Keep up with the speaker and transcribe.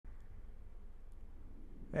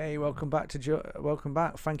Hey, welcome back welcome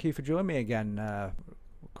back. Thank you for joining me again.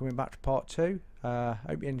 Coming back to part two.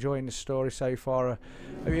 Hope you're enjoying the story so far. Hope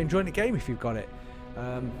you're enjoying the game if you've got it.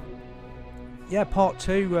 Yeah, part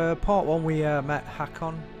two. Part one we met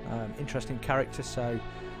Hakon. Interesting character. So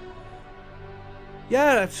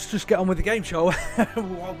yeah, let's just get on with the game, shall we?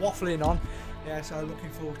 We're waffling on. Yeah, so looking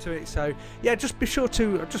forward to it. So yeah, just be sure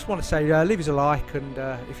to. I just want to say, leave us a like, and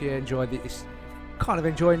if you enjoyed this, kind of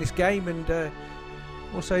enjoying this game, and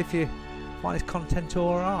also if you find this content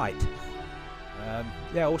all right.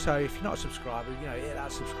 Yeah, also if you're not a subscriber, hit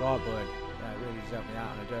that subscribe button. It really does help me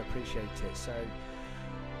out, and I do appreciate it. So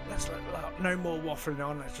let's no more waffling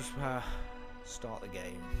on. Let's just start the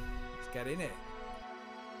game. Let's get in it.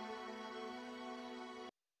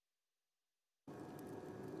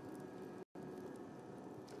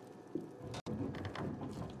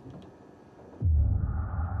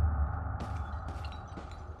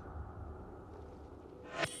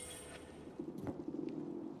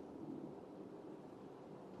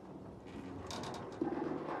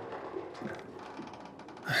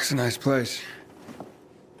 It's a nice place.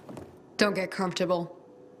 Don't get comfortable.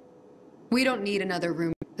 We don't need another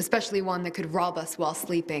room, especially one that could rob us while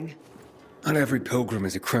sleeping. Not every pilgrim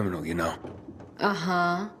is a criminal, you know.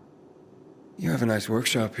 Uh-huh. You have a nice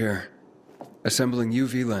workshop here. Assembling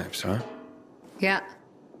UV lamps, huh? Yeah.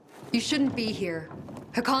 You shouldn't be here.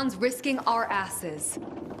 Hakon's risking our asses.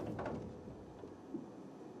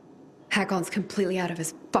 Hakon's completely out of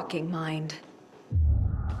his fucking mind.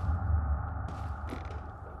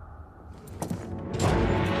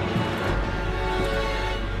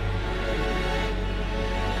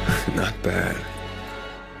 Not bad.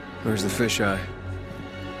 Where's the fisheye?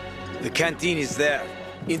 The canteen is there,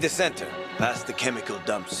 in the center, past the chemical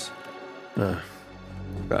dumps.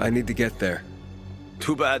 I need to get there.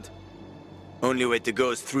 Too bad. Only way to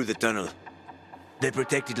go is through the tunnel. They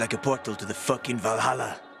protect it like a portal to the fucking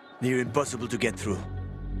Valhalla. Near impossible to get through.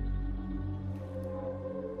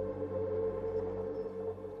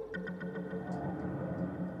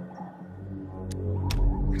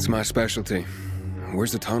 It's my specialty.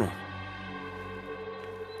 Where's the tunnel?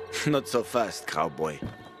 Not so fast, cowboy.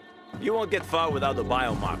 You won't get far without a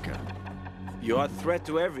biomarker. You're a threat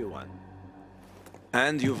to everyone.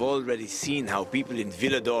 And you've already seen how people in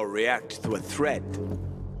Villador react to a threat.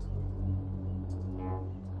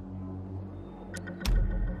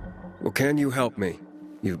 Well, can you help me?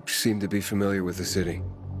 You seem to be familiar with the city.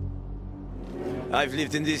 I've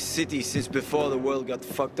lived in this city since before the world got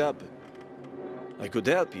fucked up. I could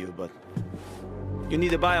help you, but you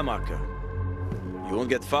need a biomarker. You won't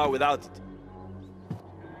get far without it.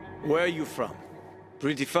 Where are you from?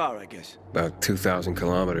 Pretty far, I guess. About 2,000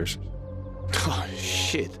 kilometers. Oh,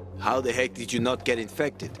 shit. How the heck did you not get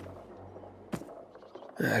infected?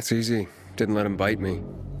 That's easy. Didn't let him bite me.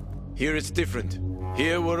 Here it's different.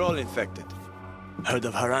 Here we're all infected. Heard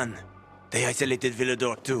of Haran? They isolated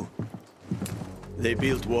Villador too. They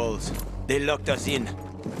built walls. They locked us in.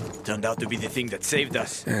 Turned out to be the thing that saved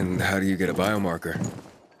us. And how do you get a biomarker?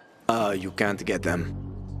 You can't get them.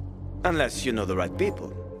 Unless you know the right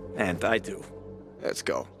people. And I do. Let's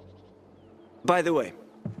go. By the way,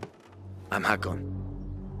 I'm Hakon.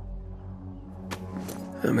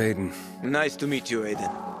 I'm Aiden. Nice to meet you,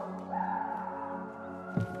 Aiden.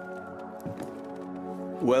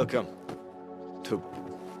 Welcome to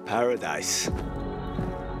paradise.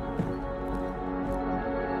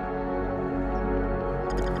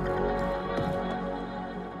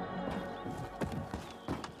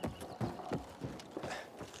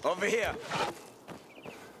 Over here.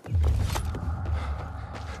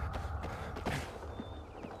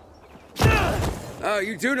 Oh,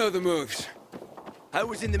 you do know the moves. I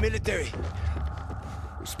was in the military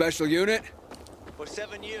Special unit? for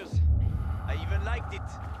 7 years. I even liked it,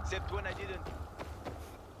 except when I didn't.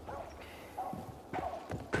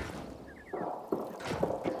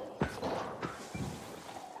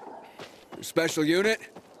 Special unit?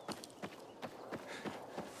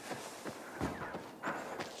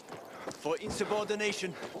 For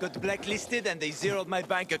insubordination, got blacklisted and they zeroed my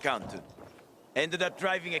bank account. Ended up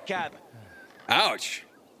driving a cab. Ouch!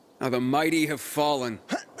 How the mighty have fallen.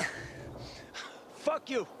 Fuck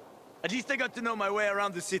you! At least I got to know my way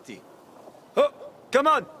around the city. Oh, come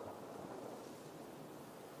on!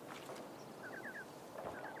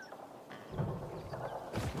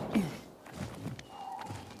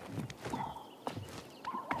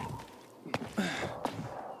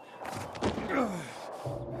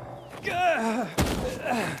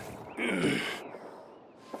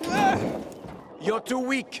 You're too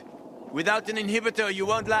weak. Without an inhibitor, you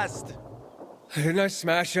won't last. Didn't I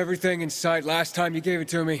smash everything in sight last time you gave it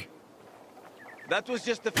to me? That was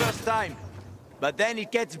just the first time. But then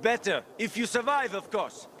it gets better, if you survive, of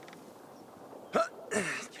course.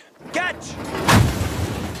 Catch!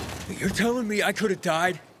 You're telling me I could have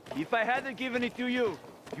died? If I hadn't given it to you,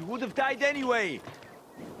 you would have died anyway.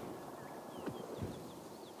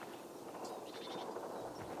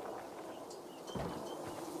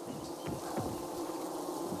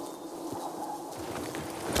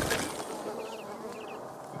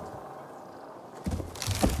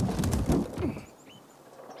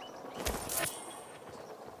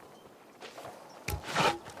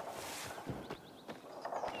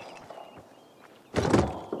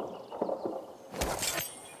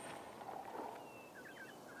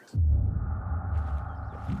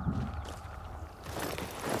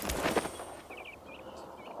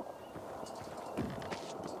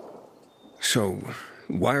 So,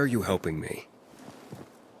 why are you helping me?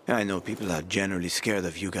 I know people are generally scared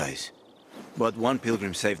of you guys. But one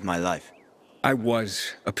pilgrim saved my life. I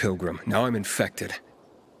was a pilgrim. Now I'm infected.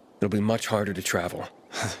 It'll be much harder to travel.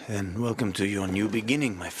 And welcome to your new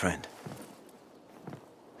beginning, my friend.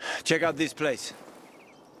 Check out this place.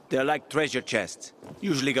 They're like treasure chests.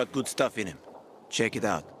 Usually got good stuff in them. Check it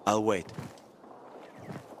out. I'll wait.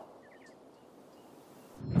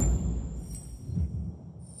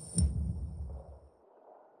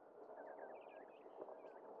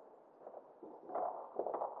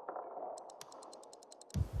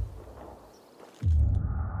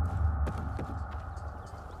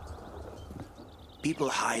 People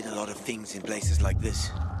hide a lot of things in places like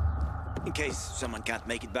this. In case someone can't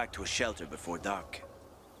make it back to a shelter before dark.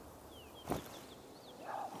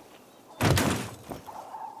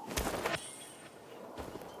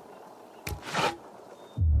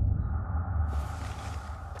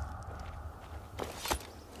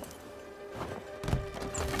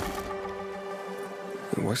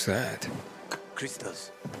 What's that?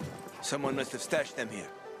 Crystals. Someone must have stashed them here.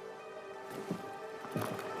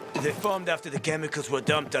 They formed after the chemicals were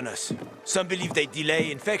dumped on us. Some believe they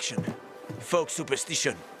delay infection. Folk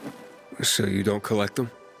superstition. So you don't collect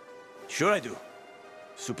them? Sure I do.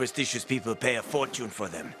 Superstitious people pay a fortune for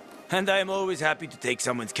them. And I am always happy to take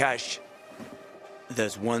someone's cash.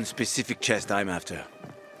 There's one specific chest I'm after.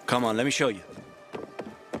 Come on, let me show you.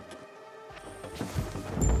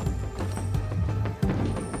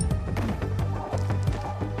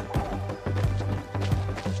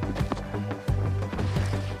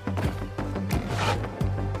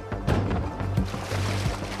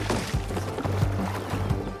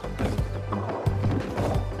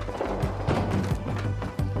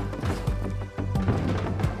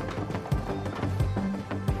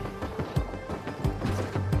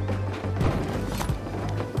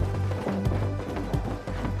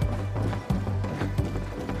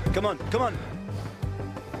 Come on, come on!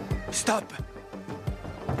 Stop!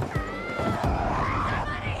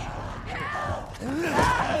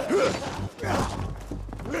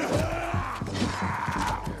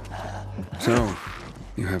 So,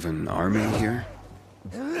 you have an army here?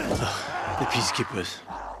 The peacekeepers.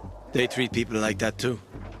 They treat people like that too.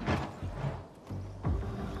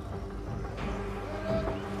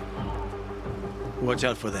 Watch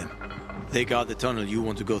out for them. They guard the tunnel you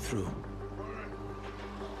want to go through.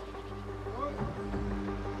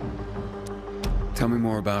 Tell me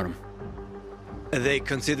more about them. They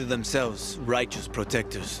consider themselves righteous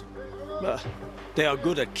protectors. They are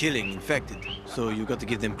good at killing infected, so you got to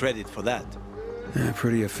give them credit for that. Yeah,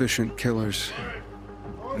 pretty efficient killers.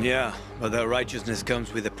 Yeah, but their righteousness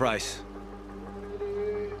comes with a price.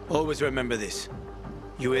 Always remember this.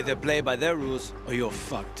 You either play by their rules, or you're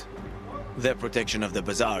fucked. Their protection of the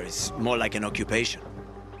bazaar is more like an occupation.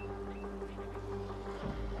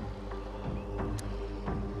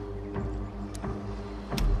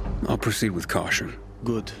 I'll proceed with caution.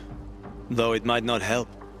 Good. Though it might not help.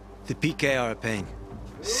 The PK are a pain.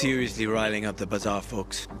 Seriously riling up the bazaar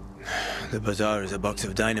folks. The bazaar is a box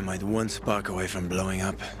of dynamite one spark away from blowing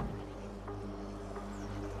up.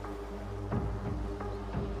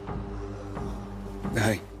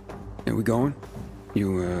 Hey, are we going?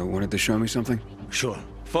 You, wanted to show me something? Sure.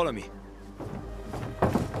 Follow me.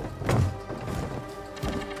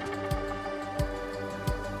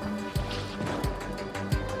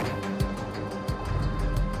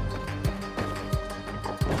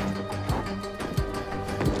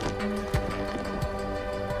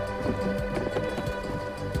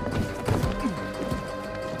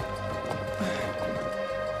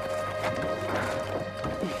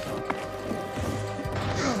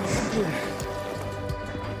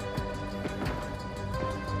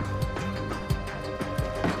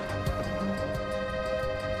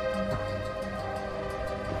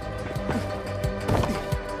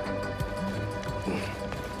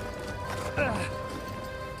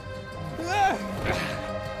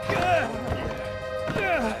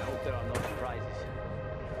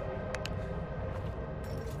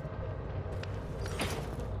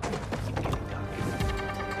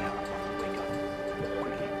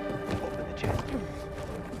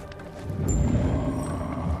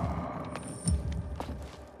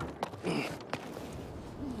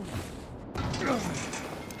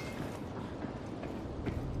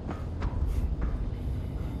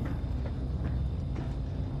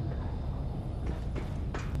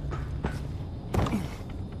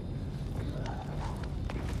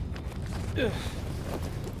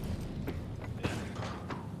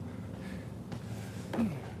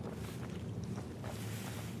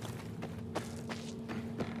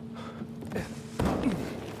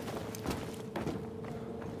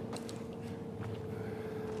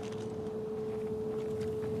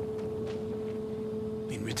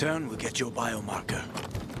 In return, we'll get your biomarker.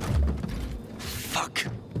 Fuck.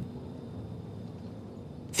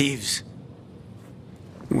 Thieves.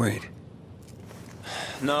 Wait.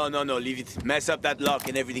 No, leave it. Mess up that lock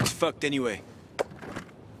and everything's fucked anyway.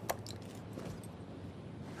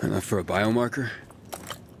 Enough for a biomarker?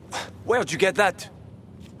 Where'd you get that?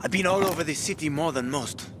 I've been all over this city more than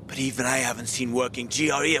most, but even I haven't seen working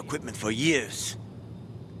GRE equipment for years.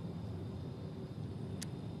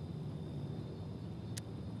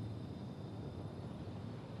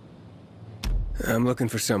 I'm looking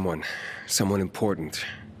for someone important,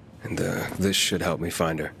 and this should help me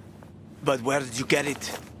find her. But where did you get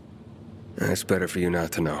it? It's better for you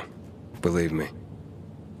not to know. Believe me.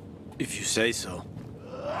 If you say so.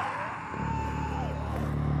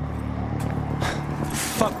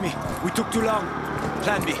 Fuck me. We took too long.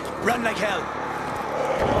 Plan B. Run like hell.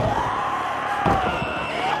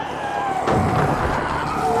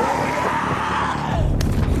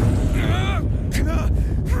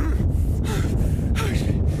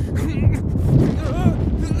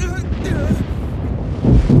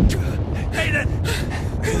 Hey then!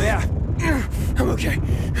 You there? I'm okay.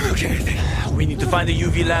 I'm okay, I think. We need to find the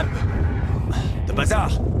UV lamp. The bazaar.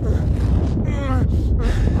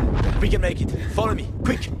 We can make it. Follow me,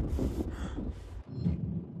 quick.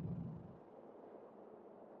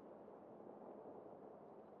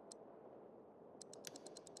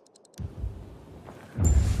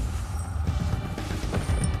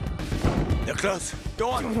 They're close. Go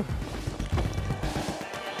on.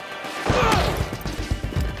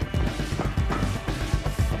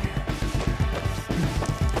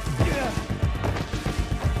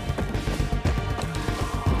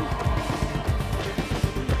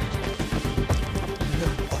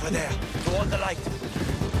 Over there, toward the light.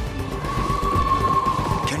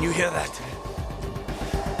 Can you hear that?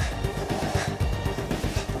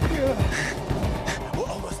 We're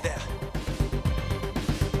almost there.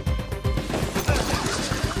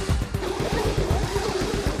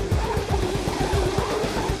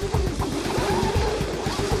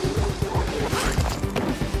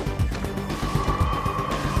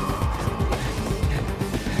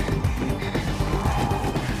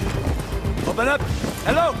 Open up!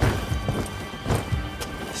 Hello!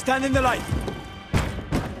 Stand in the light.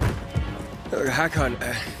 Hakon,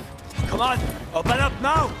 Come on! Open up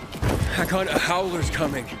now! Hakon, a howler's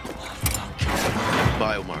coming.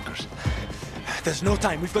 Biomarkers. There's no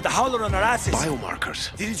time. We've got the howler on our asses.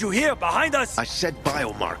 Biomarkers. Didn't you hear? Behind us! I said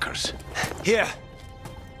biomarkers. Here.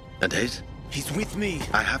 And his? He's with me.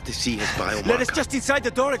 I have to see his biomarker. Let us just inside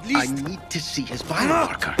the door at I least. need to see his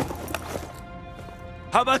biomarker.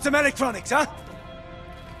 How about some electronics, huh?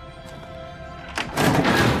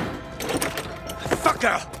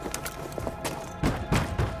 Fucker!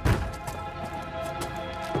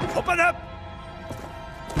 Open up!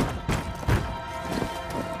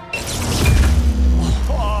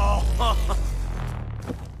 Oh.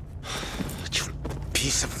 You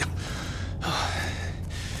piece of...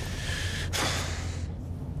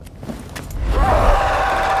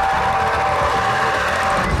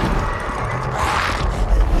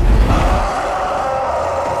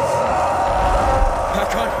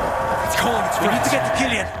 We need to get to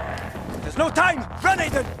Killian. There's no time. Run,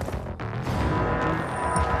 Aiden.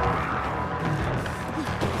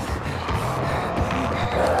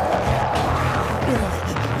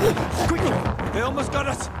 Quick! They almost got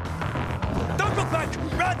us. Don't look back.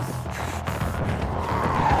 Run!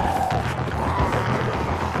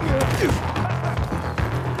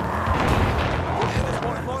 There's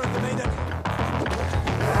more of them, Aiden.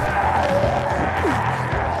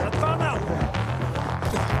 Not far now.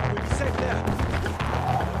 We'll be safe there.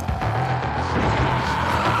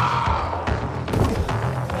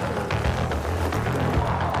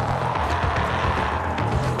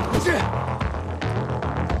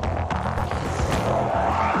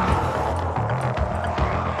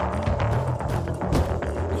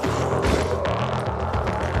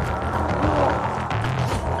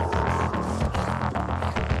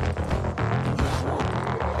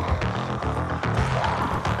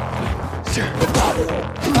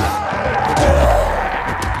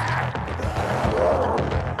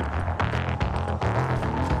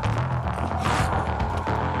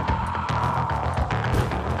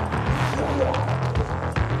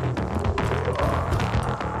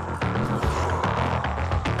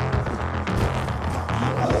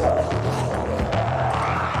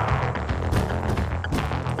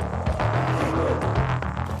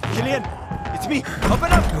 Killian, it's me.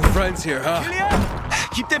 Open up. No friends here, huh? Killian,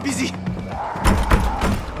 keep them busy.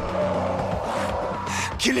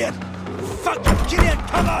 Killian, fuck you, Killian,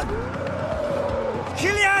 come on.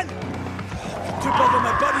 Killian, you trip over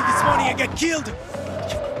my body this morning and get killed.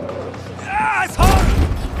 Asshole!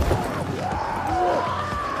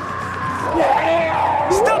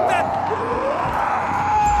 Stop that!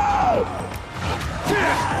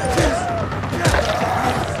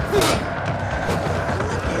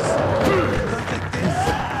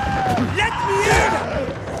 Let me in!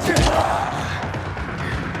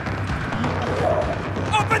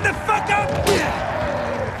 Open the fuck up!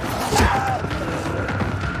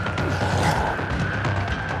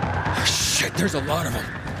 Shit, there's a lot of them.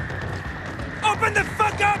 Open the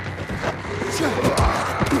fuck up!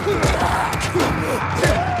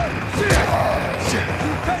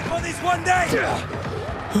 You pay for this one day!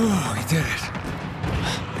 Oh, he did it.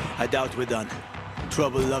 I doubt we're done.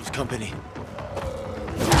 Trouble loves company.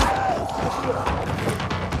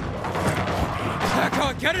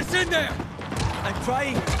 Hakon, get us in there! I'm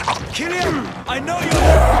trying. Killian, I know you.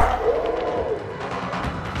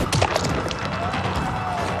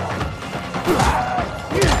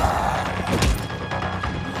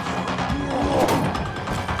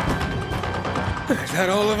 Is that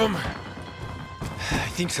all of them? I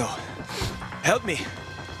think so. Help me.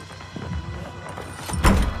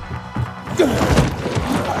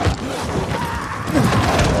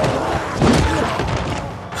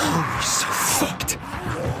 Oh, we're so fucked.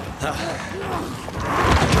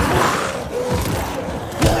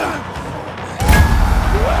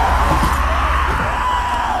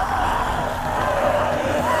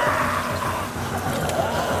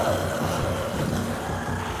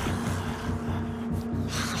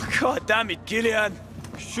 God damn it, Killian.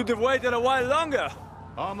 Should have waited a while longer.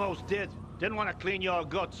 Almost did. Didn't want to clean your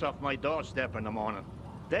guts off my doorstep in the morning.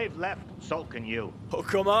 They've left, so can you. Oh,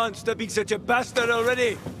 come on. Stop being such a bastard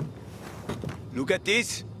already. Look at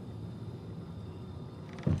this.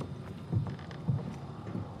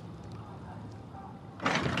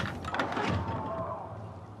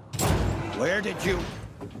 Where did you...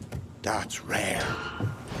 That's rare.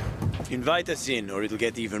 Invite us in, or it'll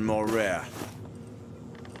get even more rare.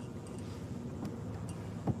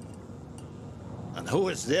 And who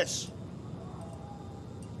is this?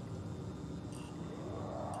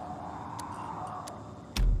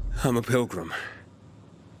 I'm a pilgrim.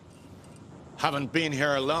 Haven't been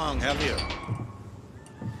here long, have you?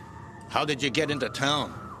 How did you get into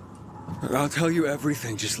town? I'll tell you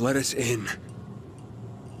everything, just let us in.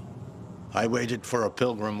 I waited for a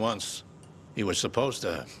pilgrim once. He was supposed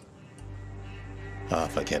to... Ah,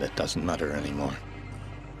 forget it, doesn't matter anymore.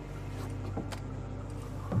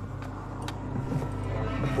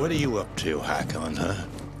 What are you up to, Hakon, huh?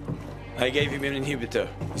 I gave him an inhibitor.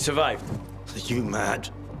 He survived. Are you mad?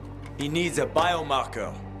 He needs a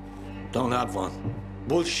biomarker. Don't have one.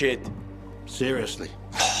 Bullshit. Seriously.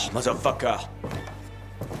 Motherfucker.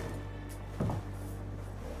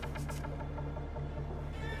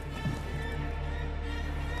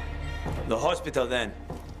 The hospital, then.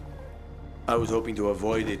 I was hoping to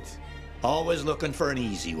avoid it. Always looking for an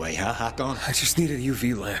easy way, huh, Hakon? I just need a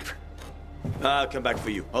UV lamp. I'll come back for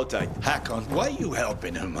you. Hold tight. Hakon, why are you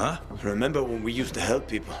helping him, huh? Remember when we used to help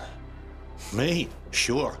people? Me?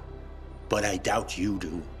 Sure. But I doubt you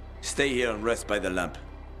do. Stay here and rest by the lamp.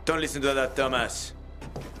 Don't listen to that dumbass.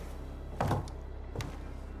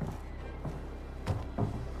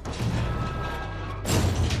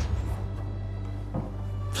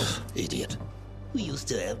 Idiot. We used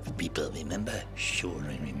to help people, remember? Sure,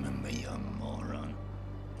 I remember, you moron.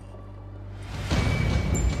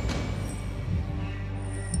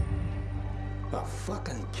 A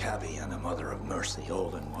fucking cabbie and a mother of mercy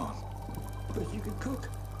all in one. But you can cook.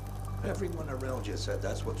 Everyone around you said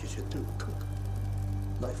that's what you should do, cook.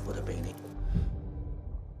 Life would have been easy.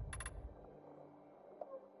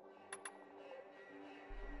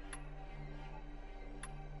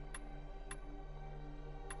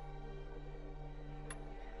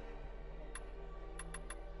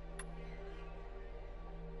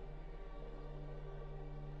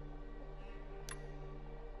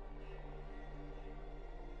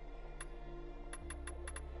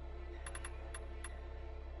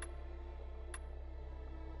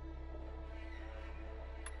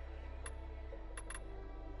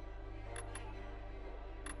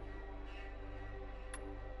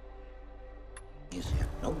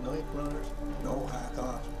 No night runners, no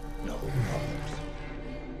hack-offs, no problems.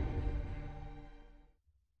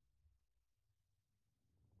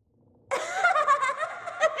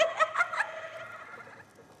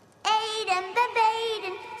 Aiden,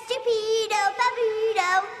 babaden, stupido,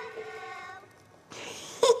 babudo.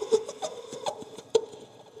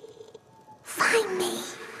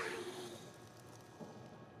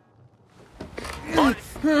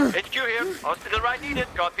 Hospital right needed,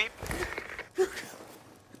 copy.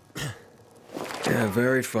 Yeah,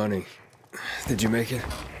 very funny. Did you make it?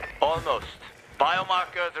 Almost.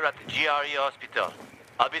 Biomarkers are at the GRE hospital.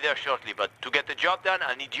 I'll be there shortly, but to get the job done,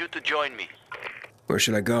 I need you to join me. Where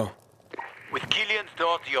should I go? With Killian's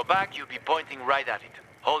door to your back, you'll be pointing right at it.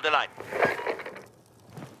 Hold the line.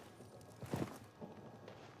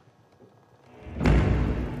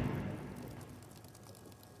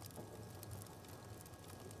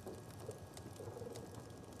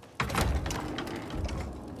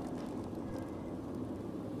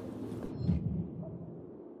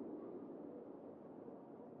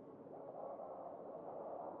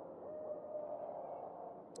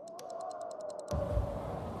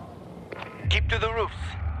 Keep to the roofs,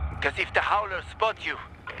 because if the howlers spot you...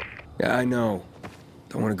 Yeah, I know.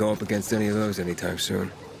 Don't want to go up against any of those anytime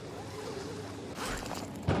soon.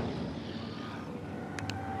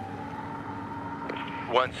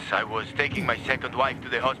 Once I was taking my second wife to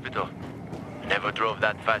the hospital. Never drove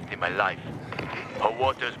that fast in my life. Her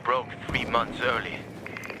waters broke 3 months early.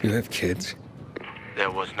 You have kids?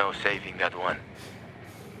 There was no saving that one.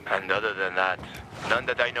 And other than that, none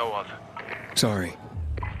that I know of. Sorry.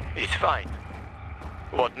 It's fine.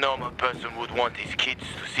 What normal person would want his kids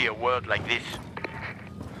to see a world like this?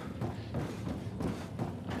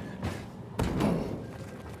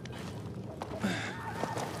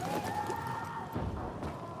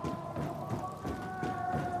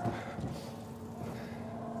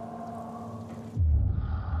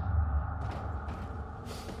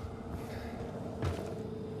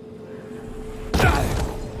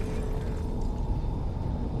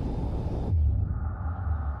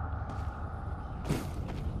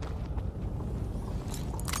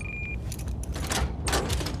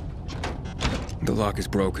 The lock is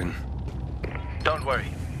broken. Don't worry.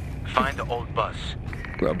 Find the old bus.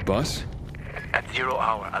 A bus? At 0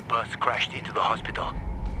 hour, a bus crashed into the hospital.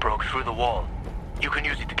 Broke through the wall. You can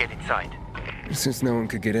use it to get inside. Since no one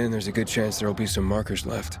could get in, there's a good chance there'll be some markers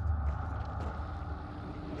left.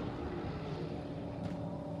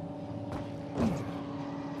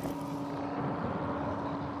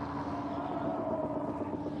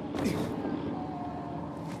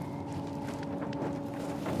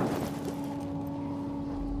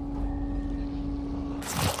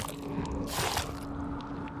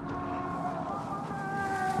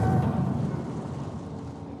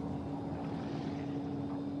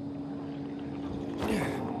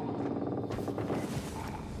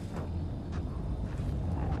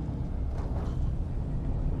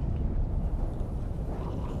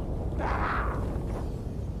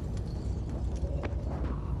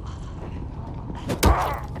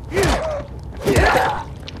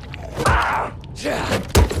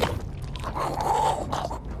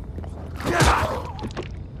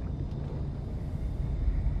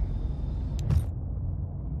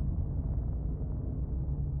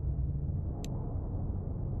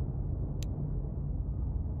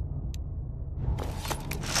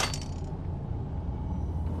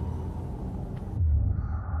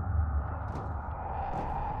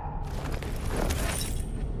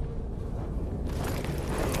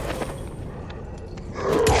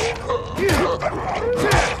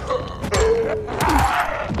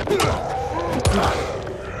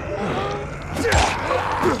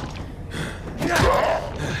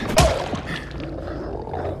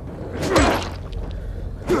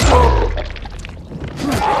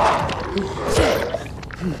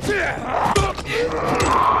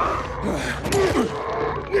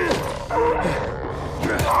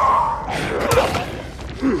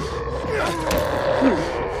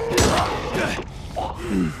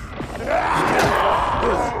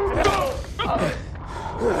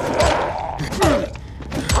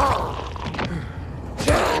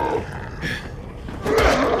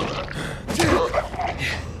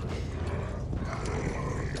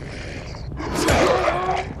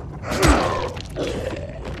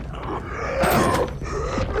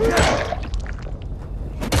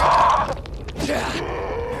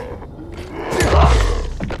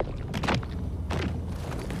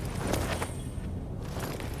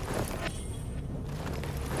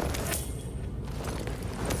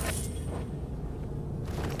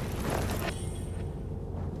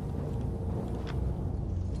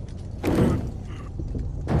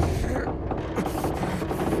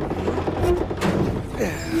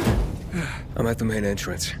 I'm at the main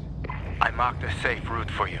entrance. I marked a safe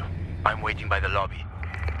route for you. I'm waiting by the lobby.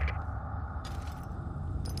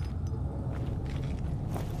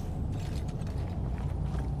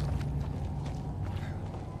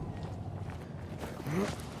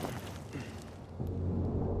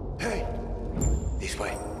 Hey! This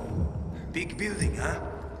way. Big building, huh?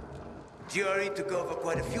 GRE took over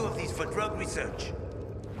quite a few of these for drug research.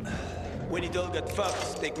 When it all got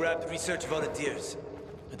fucked, they grabbed research volunteers.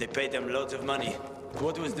 They paid them loads of money.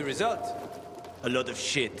 What was the result? A lot of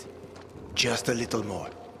shit. Just a little more.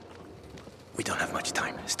 We don't have much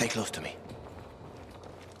time. Stay close to me.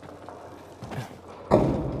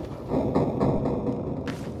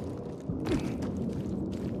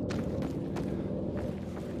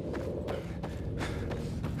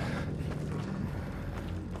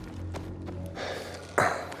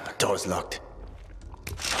 Door's locked.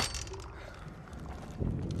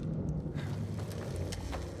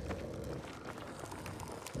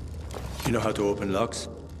 You know how to open locks?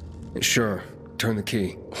 Sure. Turn the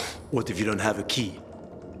key. What if you don't have a key?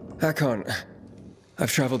 I can't.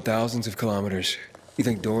 I've traveled thousands of kilometers. You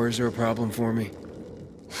think doors are a problem for me?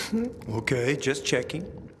 Okay, just checking.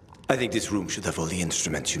 I think this room should have all the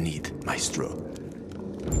instruments you need, Maestro.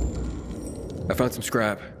 I found some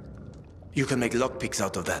scrap. You can make lockpicks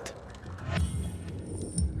out of that.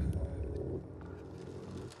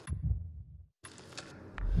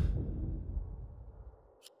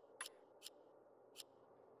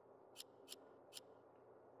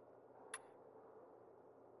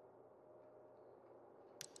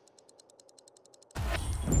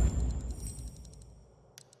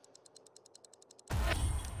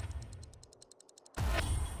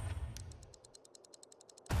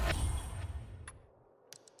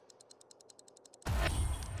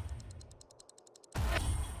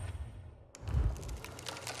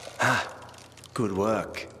 Good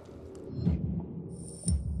work.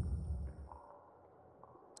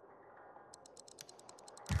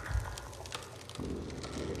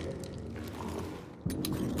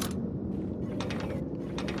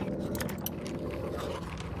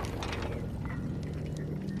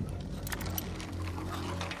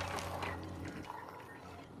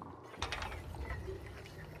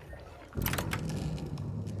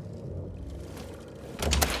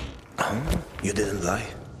 You didn't lie.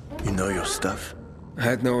 You know your stuff. I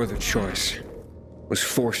had no other choice. Was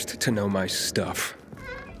forced to know my stuff.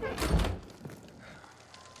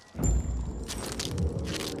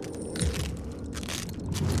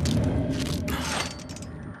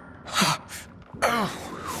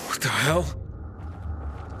 What the hell?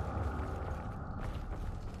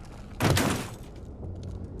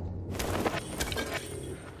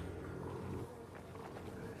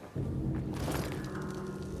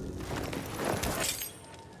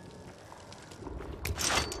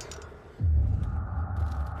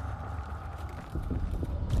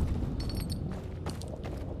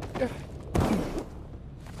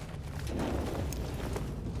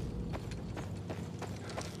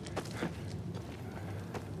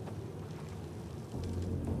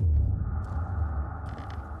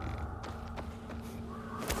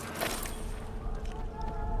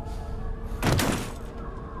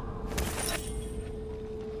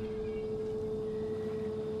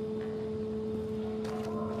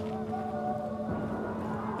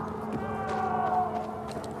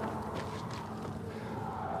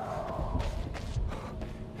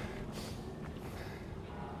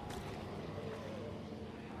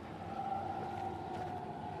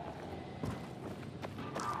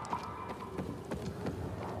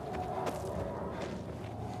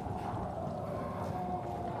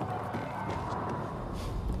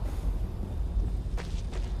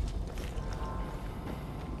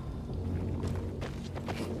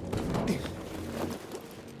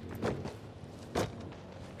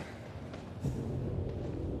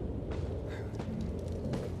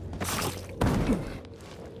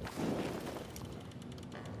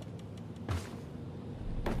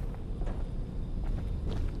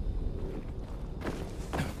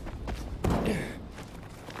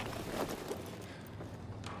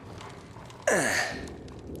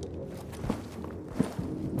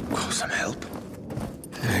 Call some help?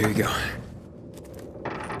 Here you go.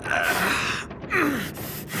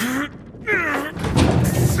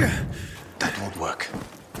 That won't work.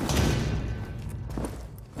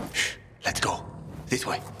 Shh, let's go. This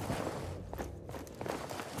way.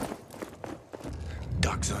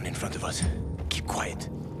 Dark zone in front of us. Keep quiet.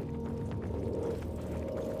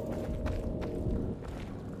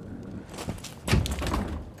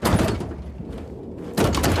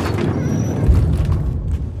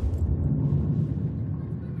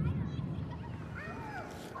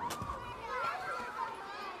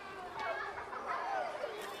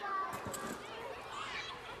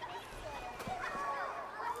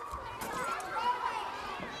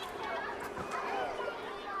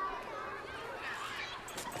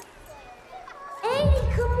 Hey,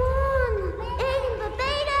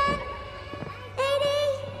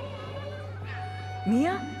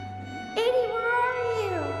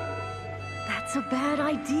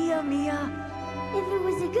 Mia. If it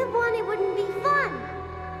was a good one, it wouldn't be fun.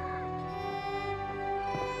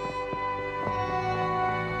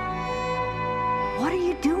 What are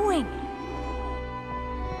you doing?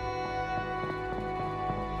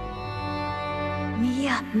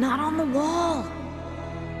 Mia, not on the wall.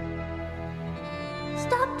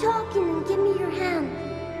 Stop talking and give me your hand.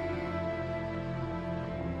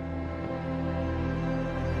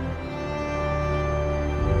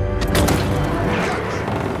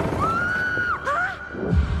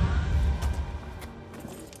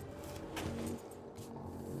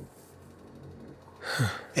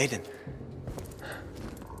 Aiden.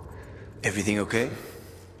 Everything okay?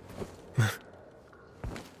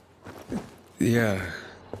 Yeah.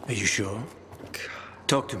 Are you sure?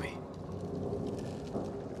 Talk to me.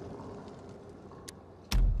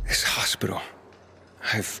 This hospital.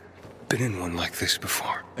 I've been in one like this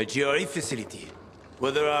before. A GRE facility.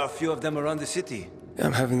 Well, there are a few of them around the city.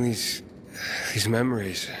 I'm having these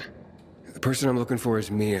memories. The person I'm looking for is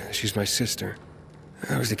Mia. She's my sister.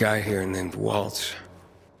 There was a guy here named Waltz.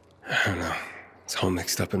 I don't know. It's all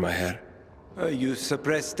mixed up in my head. You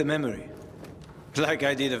suppressed the memory. Like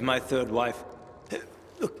I did of my third wife.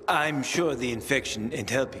 Look, I'm sure the infection ain't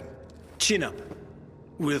helping. Chin up.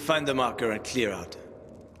 We'll find the marker and clear out.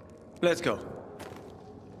 Let's go.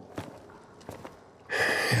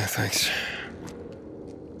 Yeah, thanks.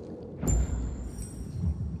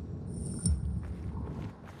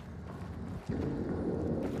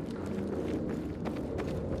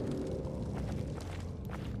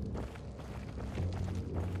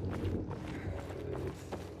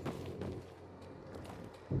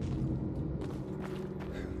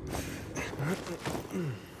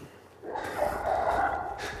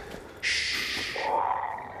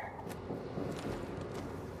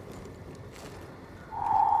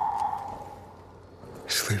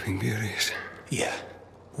 Sleeping Beauties. Yeah,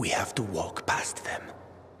 we have to walk past them.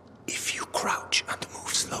 If you crouch and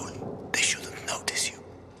move slowly, they shouldn't notice you.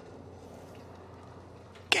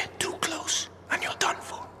 Get too close, and you're done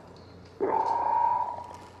for.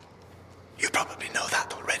 You probably know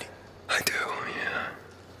that already. I do, yeah.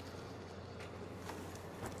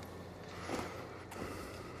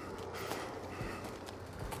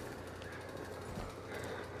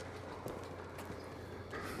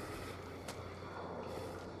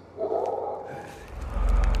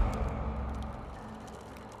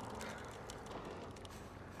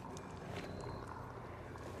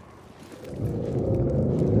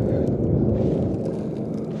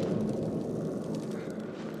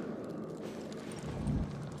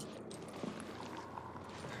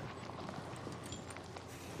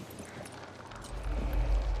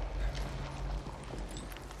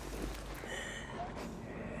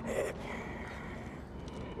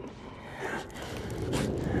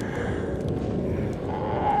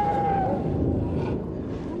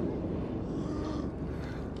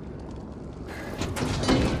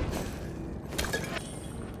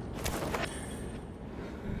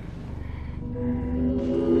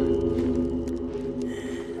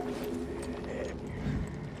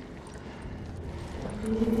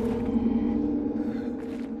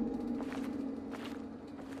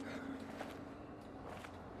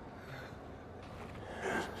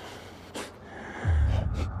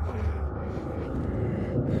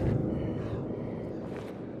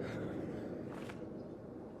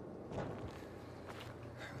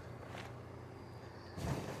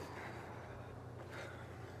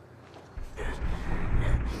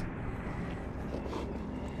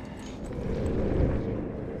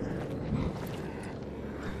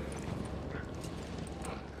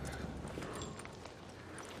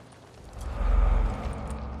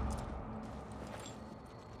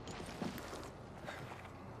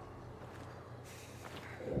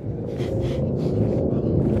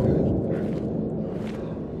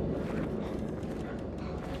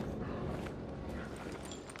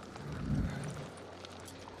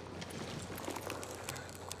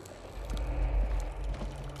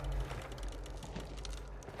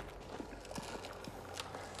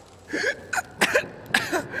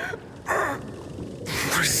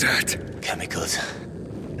 What is that? Chemicals.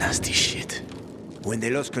 Nasty shit. When they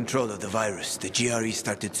lost control of the virus, the GRE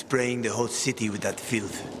started spraying the whole city with that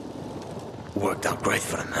filth. Worked out great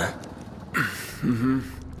for them, huh? Mm-hmm.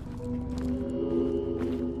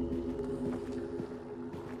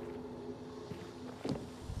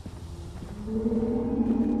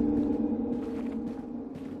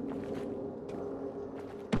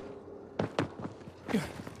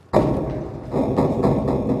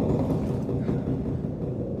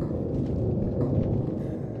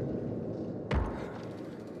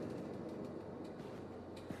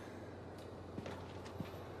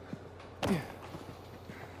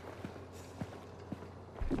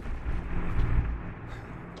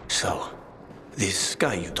 So, this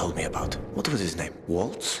guy you told me about, what was his name?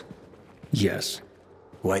 Waltz? Yes.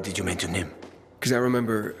 Why did you mention him? Because I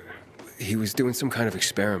remember he was doing some kind of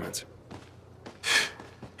experiment.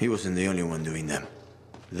 He wasn't the only one doing them.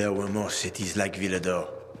 There were more cities like Villador,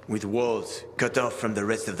 with walls cut off from the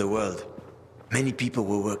rest of the world. Many people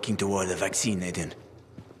were working toward a vaccine, Aiden.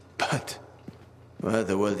 But, well,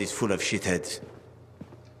 the world is full of shitheads.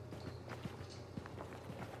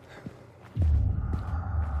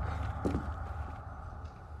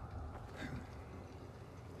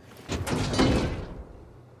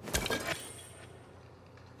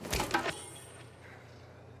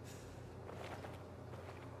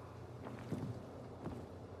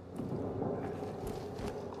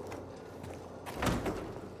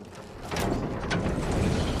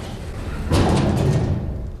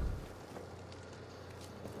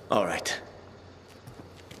 All right.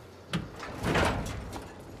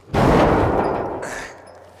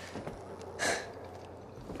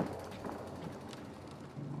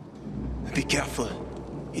 Be careful.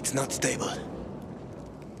 It's not stable.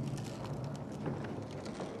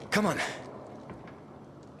 Come on.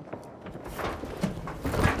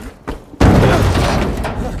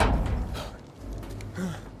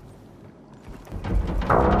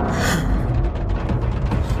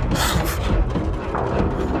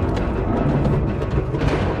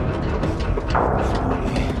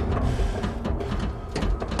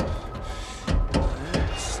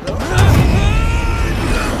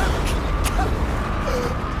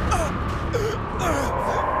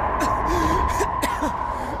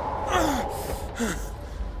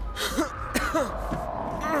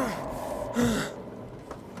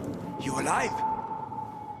 You alive?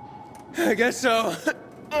 I guess so.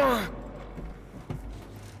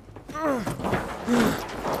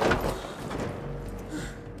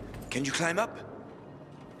 Can you climb up?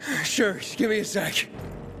 Sure, just give me a sec.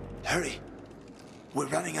 Hurry. We're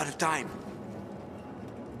running out of time.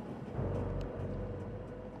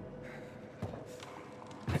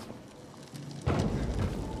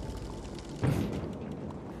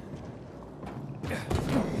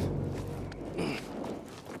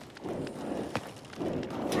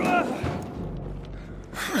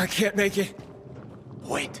 I can't make it.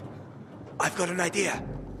 Wait. I've got an idea.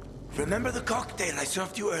 Remember the cocktail I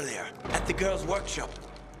served you earlier at the girls' workshop?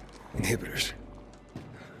 Inhibitors.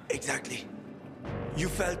 Exactly. You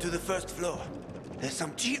fell to the first floor. There's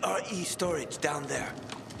some GRE storage down there.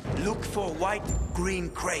 Look for white-green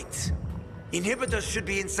crates. Inhibitors should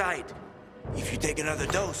be inside. If you take another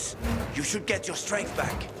dose, you should get your strength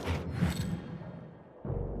back.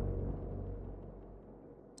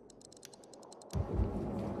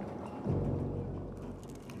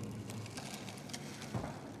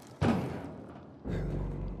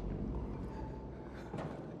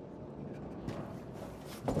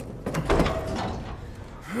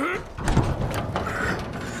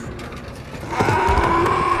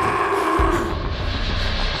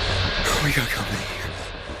 We got company.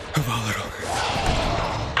 A volatile.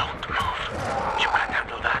 Don't move. You can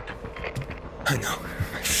handle that. I know.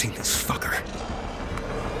 I've seen this fucker.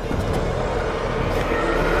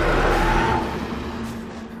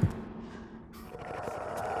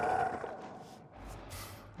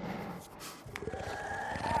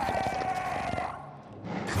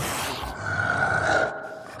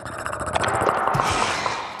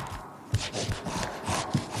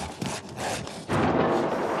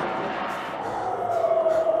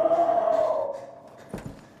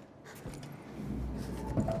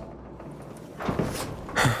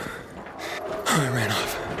 I ran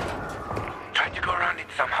off. Try to go around it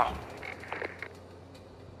somehow.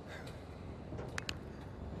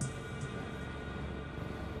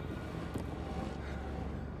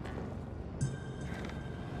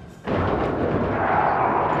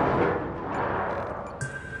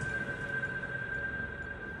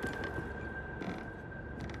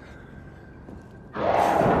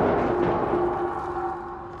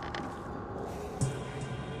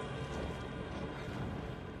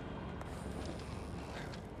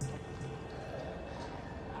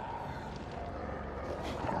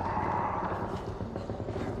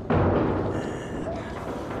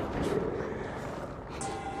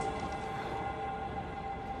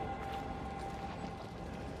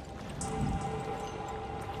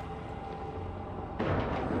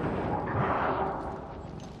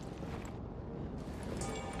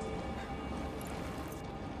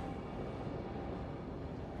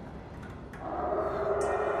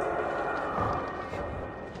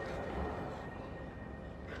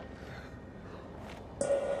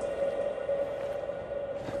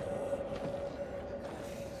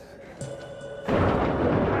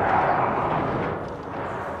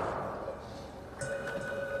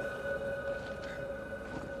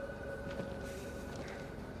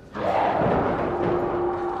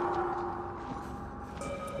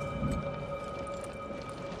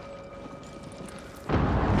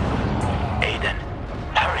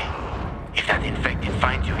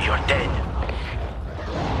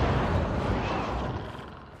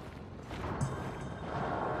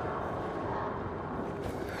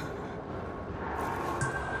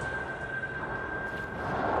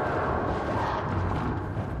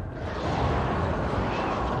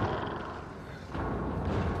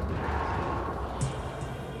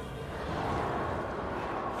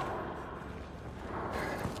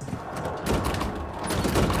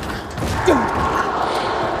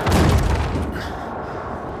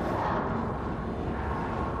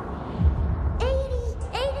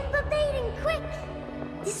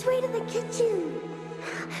 this way to the kitchen.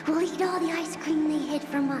 We'll eat all the ice cream they hid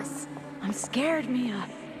from us. I'm scared, Mia.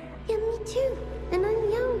 Yeah, me too. And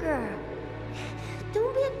I'm younger.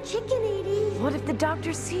 Don't be a chicken, Edie. What if the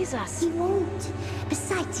doctor sees us? He won't.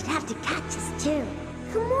 Besides, he'd have to catch us too.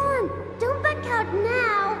 Come on, don't back out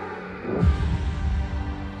now.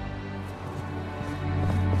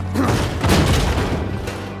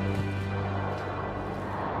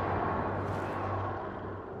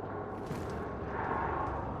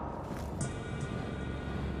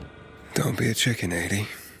 Don't be a chicken, 80.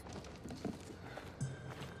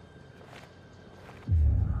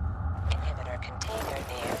 Inhibitor container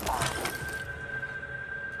nearby.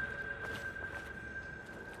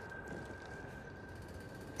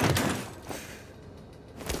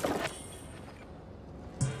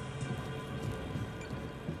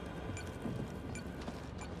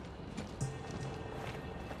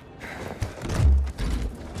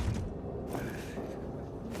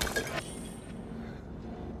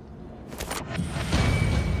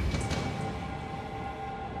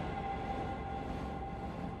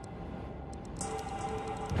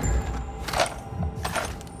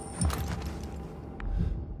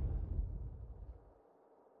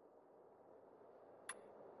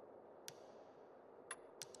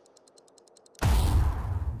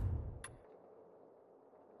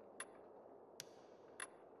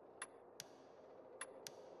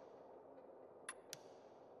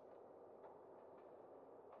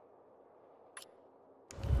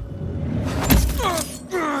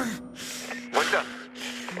 What's up?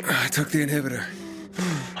 I took the inhibitor.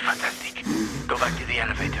 Fantastic. Go back to the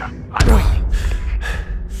elevator. I'm waiting.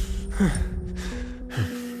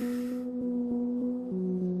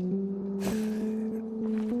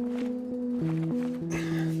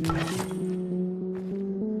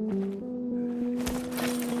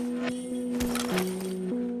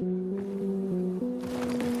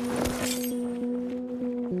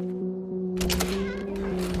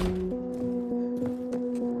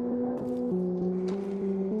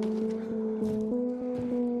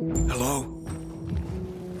 Hello?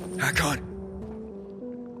 Hakon?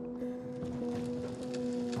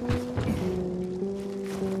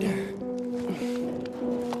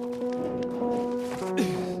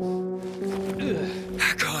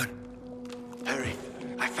 Hakon! Harry,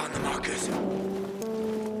 I found the markers.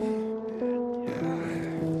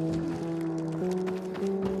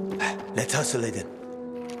 Let's hustle it in.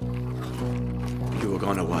 You were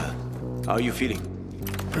gone a while. How are you feeling?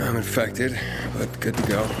 I'm infected, but good to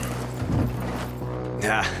go.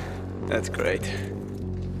 Yeah, that's great.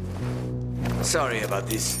 Sorry about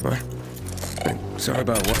this. What? Sorry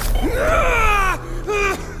about what?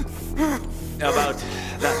 About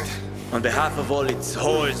that. On behalf of all its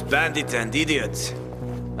whores, bandits, and idiots,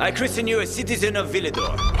 I christen you a citizen of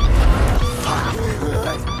Villador. Fuck.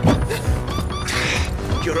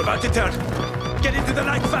 You're about to turn. Get into the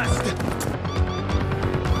night fast.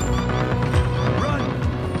 Run!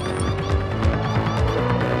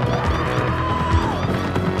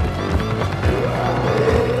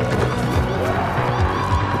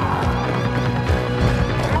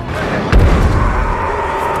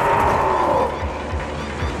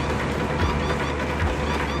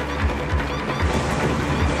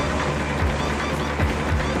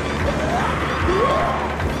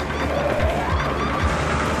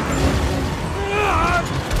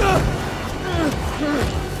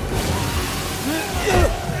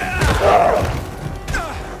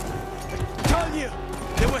 Told you,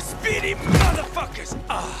 they were speedy motherfuckers.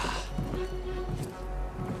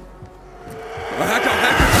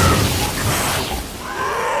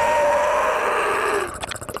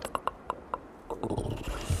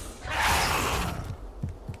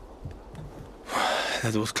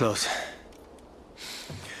 That was close.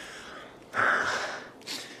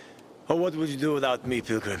 Oh, what would you do without me,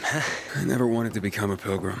 Pilgrim? Huh? I never wanted to become a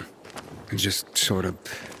pilgrim. I just sort of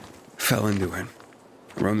fell into it.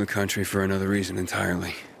 I roamed the country for another reason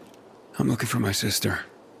entirely. I'm looking for my sister.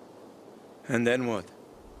 And then what?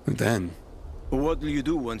 And then, What will you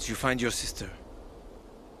do once you find your sister?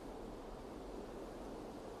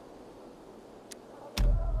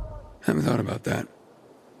 haven't thought about that.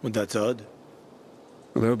 Well, that's odd.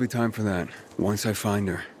 Well, there'll be time for that, once I find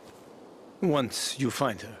her. Once you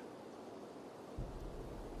find her.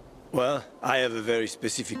 Well, I have a very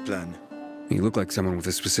specific plan. You look like someone with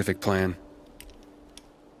a specific plan.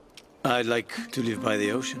 I'd like to live by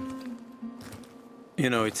the ocean. You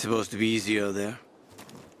know, it's supposed to be easier there.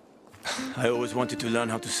 I always wanted to learn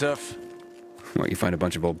how to surf. What, you find a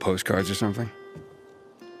bunch of old postcards or something?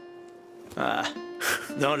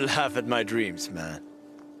 Don't laugh at my dreams, man.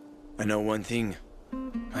 I know one thing.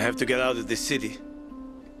 I have to get out of this city.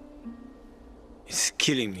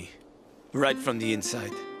 killing me, right from the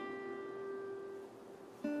inside.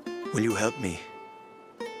 Will you help me?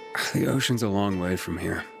 The ocean's a long way from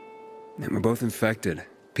here. And we're both infected.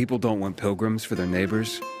 People don't want pilgrims for their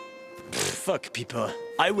neighbors. Fuck people.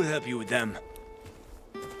 I will help you with them.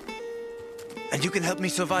 And you can help me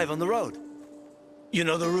survive on the road. You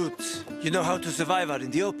know the routes. You know how to survive out in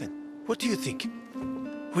the open. What do you think?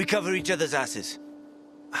 We cover each other's asses.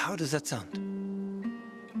 How does that sound?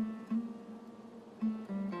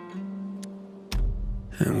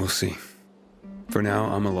 And we'll see. For now,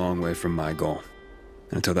 I'm a long way from my goal.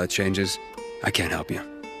 And until that changes, I can't help you.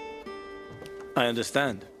 I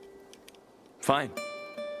understand. Fine.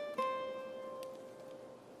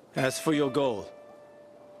 As for your goal,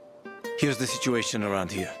 here's the situation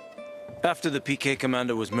around here. After the PK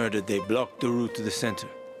commander was murdered, they blocked the route to the center.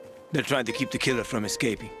 They're trying to keep the killer from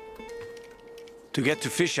escaping. To get to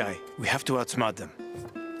Fisheye, we have to outsmart them.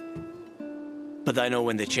 But I know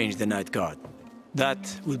when they change the night guard.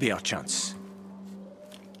 That will be our chance.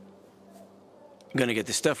 I'm gonna get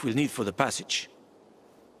the stuff we'll need for the passage.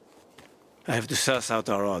 I have to suss out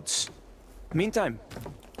our odds. Meantime,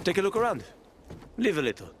 take a look around. Live a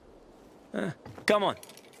little. Come on.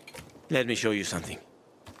 Let me show you something.